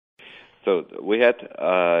So we had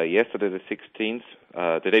yesterday, the 16th,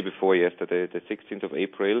 the day before yesterday, the 16th of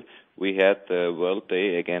April, we had the World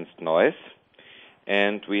Day Against Noise,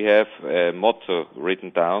 and we have a motto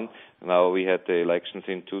written down. Now we had the elections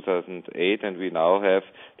in 2008, and we now have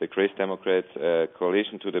the Christ Democrats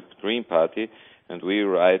coalition to the Green Party, and we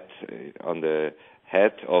write on the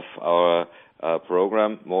head of our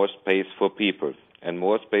program, more space for people. And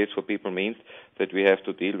more space for people means that we have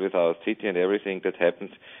to deal with our city and everything that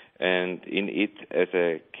happens and in it as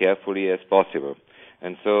carefully as possible.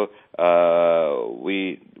 And so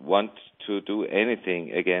we want to do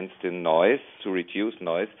anything against the noise, to reduce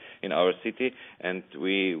noise in our city. And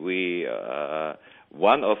we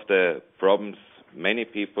one of the problems many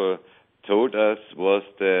people told us was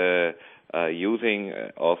the using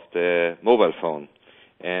of the mobile phone.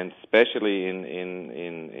 And especially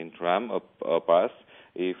in tram or bus,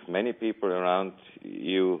 if many people around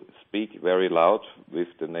you speak very loud with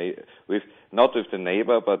not with the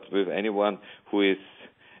neighbor, but with anyone who is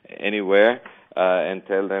anywhere, and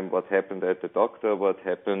tell them what happened at the doctor, what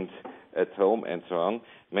happened at home, and so on.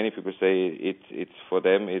 Many people say it's for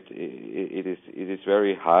them it is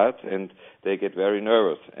very hard, and they get very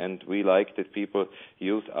nervous. And we like that people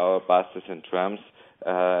use our buses and trams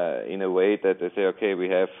in a way that they say, okay, we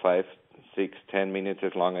have 5, 6, 10 minutes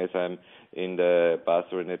as long as I'm in the bus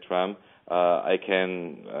or in the tram. I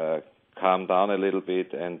can calm down a little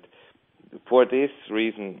bit, and for this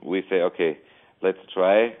reason we say, okay, let's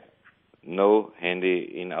try no handy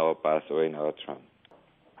in our bus or in our tram.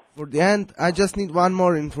 For the end, I just need one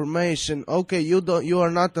more information. Okay, you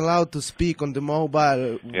are not allowed to speak on the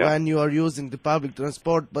mobile when you are using the public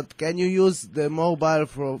transport, but can you use the mobile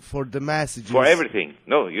for the messages? For everything.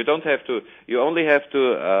 No, you don't have to. You only have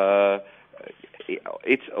to.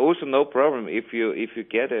 It's also no problem if you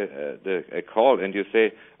get a call and you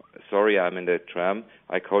say, sorry, I'm in the tram,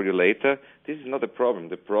 I call you later. This is not a problem.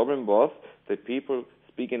 The problem was that people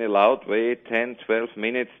speak in a loud way 10, 12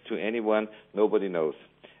 minutes to anyone nobody knows,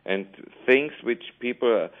 and things which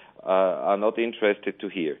people are not interested to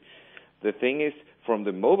hear. The thing is, from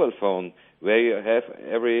the mobile phone, where you have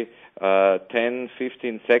every 10,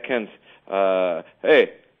 15 seconds,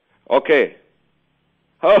 hey, okay,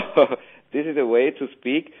 this is a way to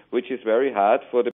speak which is very hard for the